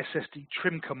trigger SSD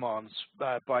trim commands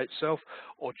by itself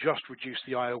or just reduce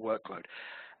the I/O workload?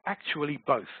 Actually,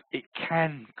 both. It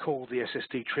can call the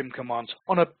SSD trim commands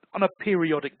on a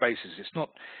periodic basis. It's not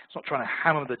trying to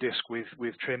hammer the disk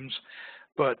with trims,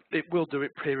 but it will do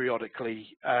it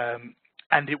periodically,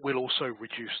 and it will also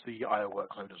reduce the I/O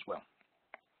workload as well.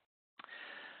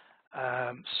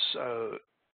 So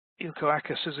Ilko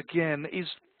Acker says again, is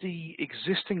the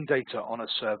existing data on a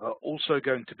server also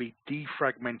going to be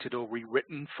defragmented or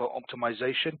rewritten for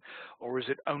optimization, or is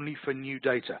it only for new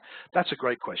data? That's a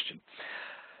great question.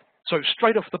 So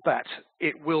straight off the bat,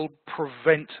 it will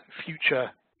prevent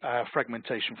future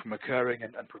fragmentation from occurring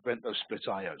and prevent those split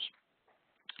IOs.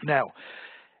 Now,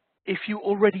 if you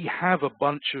already have a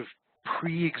bunch of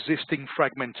pre-existing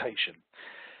fragmentation,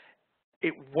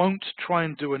 it won't try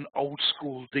and do an old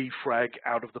school defrag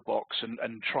out of the box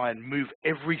and try and move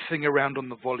everything around on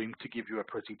the volume to give you a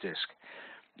pretty disk.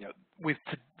 You know, with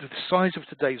the size of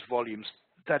today's volumes,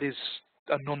 that is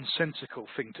a nonsensical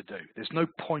thing to do. There's no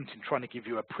point in trying to give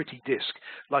you a pretty disk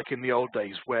like in the old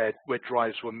days where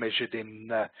drives were measured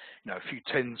in a few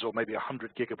tens or maybe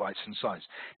 100 gigabytes in size.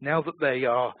 Now that they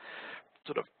are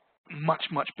sort of much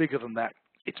bigger than that,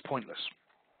 it's pointless.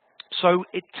 So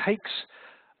it takes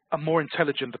a more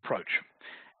intelligent approach.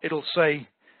 It'll say,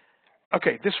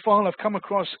 okay, this file I've come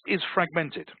across is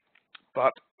fragmented,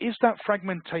 but is that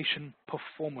fragmentation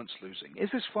performance losing? Is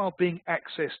this file being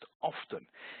accessed often?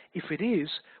 If it is,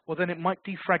 well then it might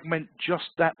defragment just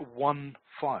that one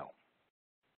file.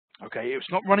 Okay,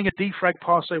 it's not running a defrag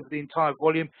pass over the entire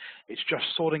volume, it's just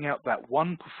sorting out that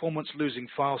one performance losing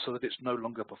file so that it's no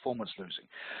longer performance losing.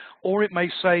 Or it may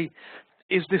say,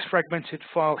 is this fragmented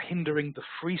file hindering the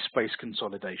free space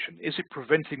consolidation? Is it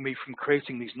preventing me from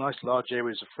creating these nice large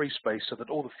areas of free space so that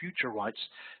all the future writes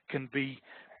can be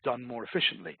done more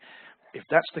efficiently? If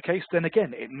that's the case, then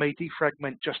again, it may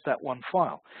defragment just that one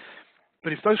file.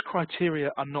 But if those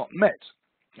criteria are not met,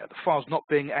 the file's not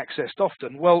being accessed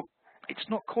often, well, it's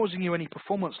not causing you any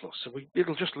performance loss. So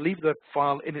it'll just leave the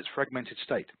file in its fragmented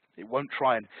state. It won't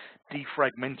try and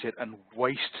defragment it and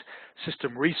waste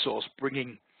system resource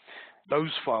bringing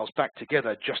those files back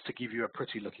together just to give you a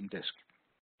pretty looking disk.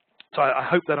 So I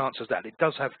hope that answers that. It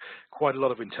does have quite a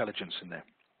lot of intelligence in there.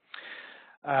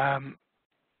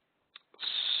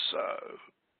 So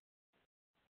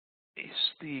is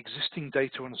the existing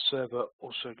data on a server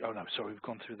also, oh no, sorry, we've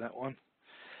gone through that one.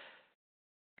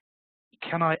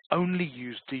 Can I only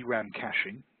use DRAM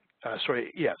caching?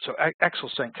 So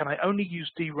Axel's saying, can I only use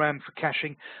DRAM for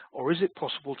caching, or is it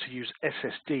possible to use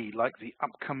SSD like the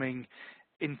upcoming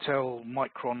Intel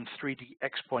Micron 3D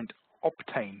X-Point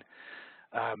Optane,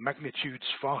 magnitudes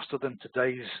faster than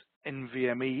today's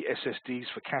NVMe SSDs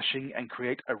for caching and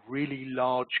create a really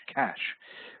large cache?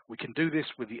 We can do this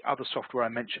with the other software I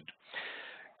mentioned.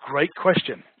 Great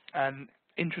question and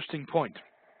interesting point.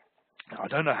 Now, I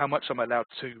don't know how much I'm allowed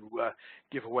to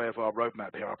give away of our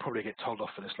roadmap here. I'll probably get told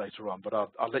off for this later on, but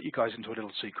I'll let you guys into a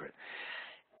little secret.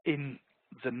 In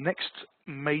the next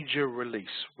major release,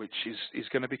 which is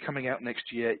going to be coming out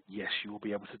next year, yes, you will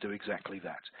be able to do exactly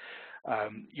that.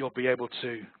 You'll be able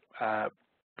to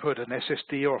put an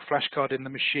SSD or a flash card in the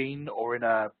machine or in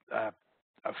a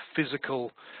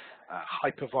physical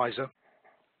hypervisor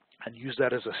and use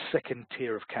that as a second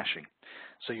tier of caching.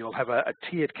 So you'll have a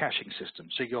tiered caching system.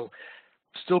 So you'll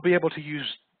still be able to use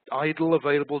idle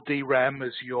available DRAM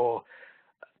as your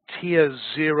tier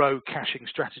 0 caching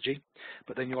strategy,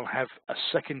 but then you'll have a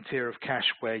second tier of cache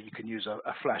where you can use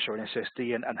a flash or an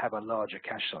SSD and have a larger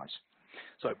cache size.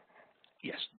 So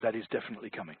yes, that is definitely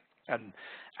coming. And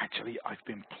actually, I've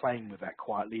been playing with that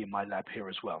quietly in my lab here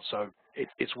as well. So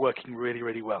it's working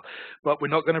really well. But we're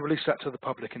not going to release that to the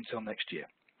public until next year.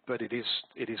 But it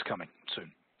is coming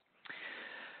soon.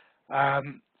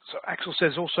 So Axel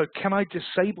says also, can I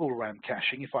disable RAM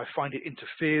caching if I find it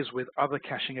interferes with other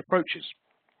caching approaches?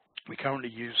 We currently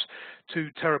use 2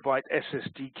 terabyte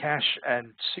SSD cache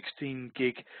and 16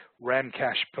 gig RAM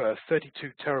cache per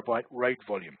 32 terabyte RAID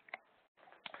volume.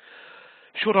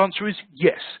 Short answer is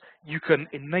yes. You can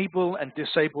enable and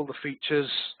disable the features.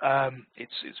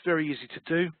 It's very easy to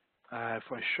do.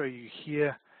 If I show you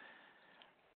here,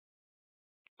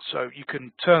 so you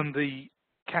can turn the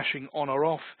caching on or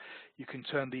off. You can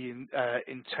turn the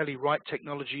IntelliWrite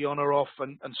technology on or off,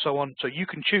 and so on. So you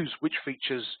can choose which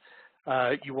features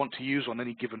you want to use on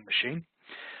any given machine.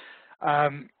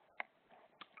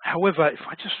 However, if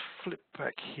I just flip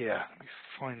back here, let me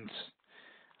find,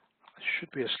 there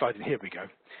should be a slide in here. We go.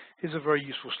 Here's a very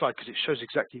useful slide because it shows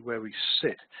exactly where we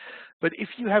sit. But if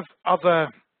you have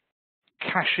other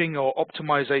caching or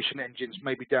optimization engines,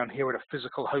 maybe down here at a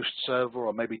physical host server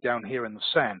or maybe down here in the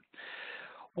SAN,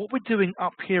 what we're doing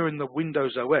up here in the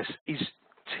Windows OS is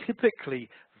typically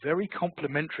very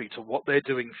complementary to what they're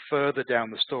doing further down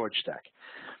the storage stack.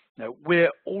 Now,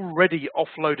 we're already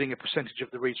offloading a percentage of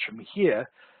the reads from here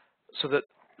so that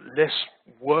less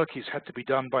work is had to be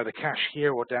done by the cache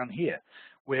here or down here.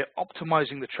 We're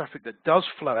optimizing the traffic that does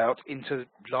flow out into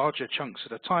larger chunks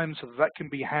at a time so that can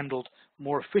be handled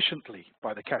more efficiently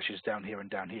by the caches down here and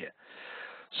down here.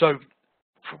 So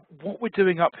for what we're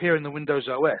doing up here in the Windows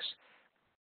OS,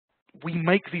 we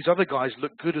make these other guys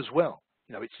look good as well.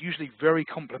 You know, it's usually very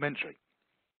complementary.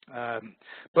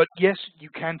 But yes, you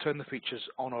can turn the features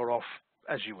on or off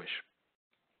as you wish.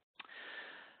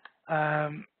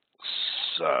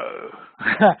 So,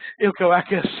 Ilko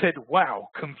Acker said, wow,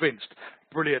 convinced.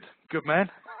 Brilliant. Good man.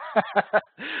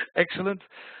 Excellent.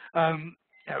 You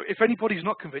know, if anybody's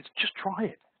not convinced, just try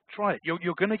it. Try it.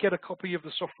 You're going to get a copy of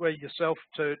the software yourself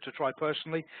to try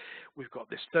personally. We've got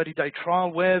this 30-day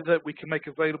trialware that we can make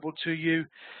available to you.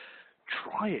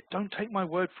 Try it. Don't take my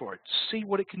word for it. See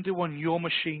what it can do on your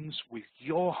machines with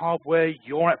your hardware,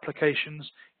 your applications,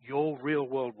 your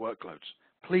real-world workloads.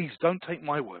 Please don't take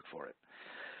my word for it.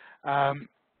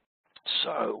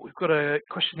 So we've got a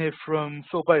question here from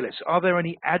Phil Bayliss. Are there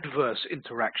any adverse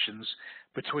interactions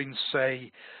between,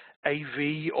 say,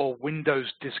 AV or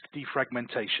Windows disk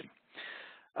defragmentation?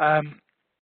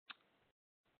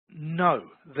 No,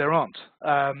 there aren't.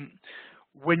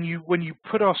 When you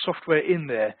put our software in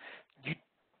there,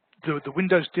 the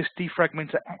Windows disk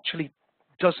defragmenter actually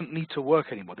doesn't need to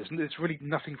work anymore. There's really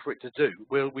nothing for it to do.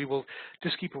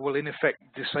 Diskeeper will in effect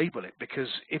disable it because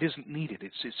it isn't needed.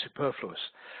 It's superfluous.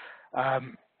 Now,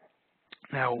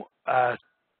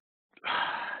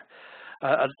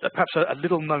 perhaps a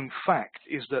little known fact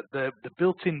is that the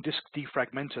built-in disk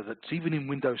defragmenter that's even in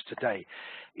Windows today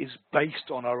is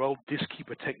based on our old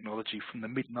Diskeeper technology from the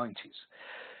mid-90s.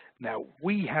 Now,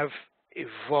 we have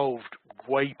evolved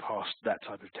way past that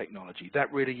type of technology.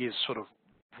 That really is sort of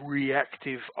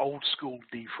reactive, old-school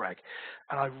defrag,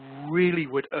 and I really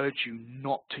would urge you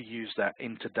not to use that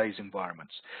in today's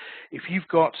environments. If you've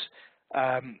got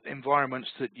environments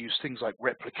that use things like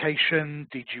replication,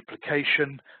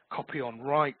 deduplication, copy on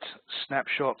write,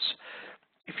 snapshots,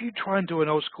 if you try and do an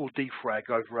old-school defrag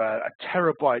over a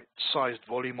terabyte-sized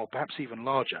volume or perhaps even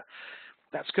larger,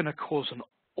 that's going to cause an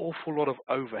awful lot of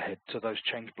overhead to those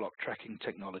change block tracking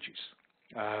technologies.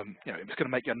 You know, it's going to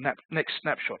make your next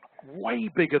snapshot way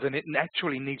bigger than it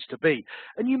actually needs to be,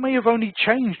 and you may have only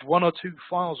changed 1 or 2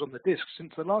 files on the disk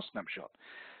since the last snapshot.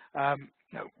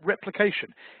 You know,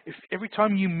 replication. If every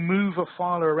time you move a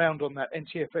file around on that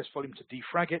NTFS volume to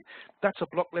defrag it, that's a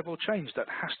block level change that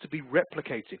has to be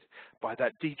replicated by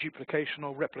that deduplication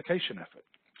or replication effort.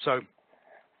 So,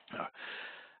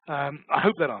 I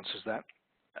hope that answers that.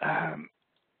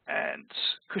 And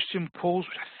Christian Pauls,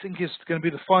 which I think is going to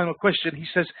be the final question, he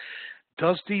says,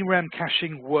 does DRAM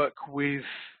caching work with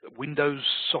Windows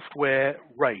software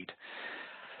RAID?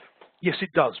 Yes,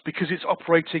 it does, because it's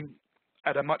operating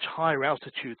at a much higher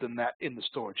altitude than that in the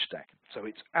storage stack. So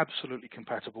it's absolutely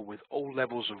compatible with all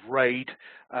levels of RAID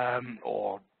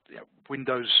or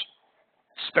Windows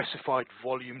specified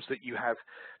volumes that you have.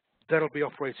 That'll be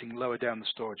operating lower down the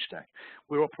storage stack.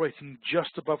 We're operating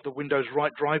just above the Windows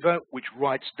write driver, which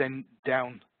writes then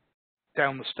down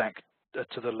the stack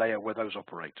to the layer where those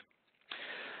operate.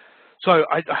 So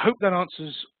I hope that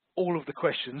answers all of the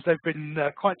questions. They've been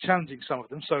quite challenging, some of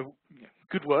them, so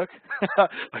good work. I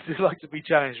do like to be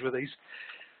challenged with these.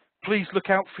 Please look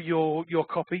out for your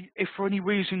copy. If for any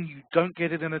reason you don't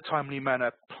get it in a timely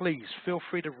manner, please feel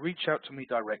free to reach out to me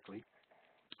directly.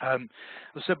 As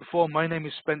I said before, my name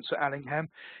is Spencer Allingham.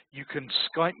 You can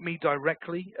Skype me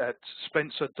directly at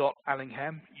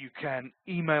spencer.allingham. You can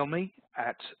email me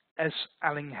at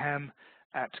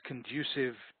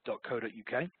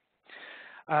sallingham@condusiv.co.uk.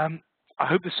 I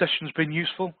hope this session has been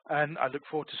useful, and I look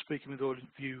forward to speaking with all of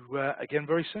you again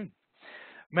very soon.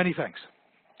 Many thanks.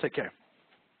 Take care.